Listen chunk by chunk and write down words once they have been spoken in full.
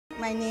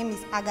My name is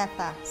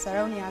AGATHA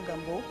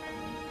GAMBO.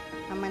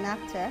 I'm an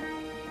actor.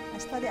 I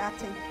studied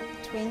acting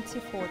in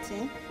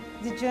 2014.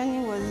 The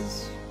journey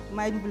was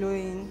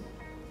mind-blowing.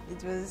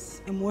 It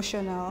was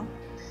emotional.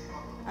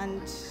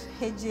 And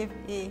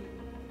HDFA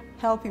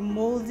helped in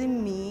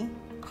molding me,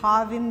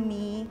 carving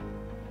me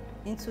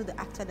into the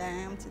actor that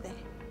I am today.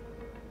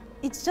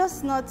 It's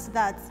just not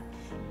that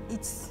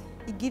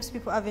it gives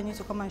people avenue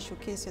to come and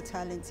showcase your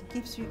talent.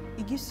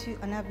 It gives you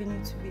an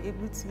avenue to be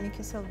able to make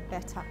yourself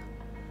better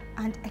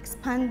and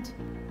expand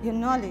your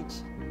knowledge.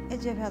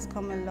 HDFA has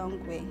come a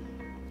long way,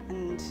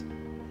 and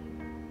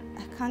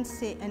I can't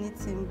say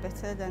anything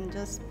better than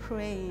just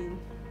praying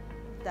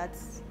that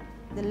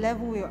the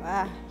level we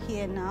are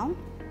here now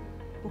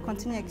will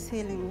continue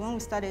excelling. When we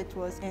started, it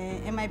was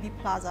MIB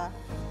Plaza,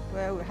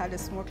 where we had a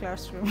small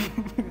classroom.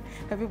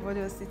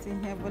 Everybody was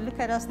sitting here, but look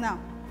at us now.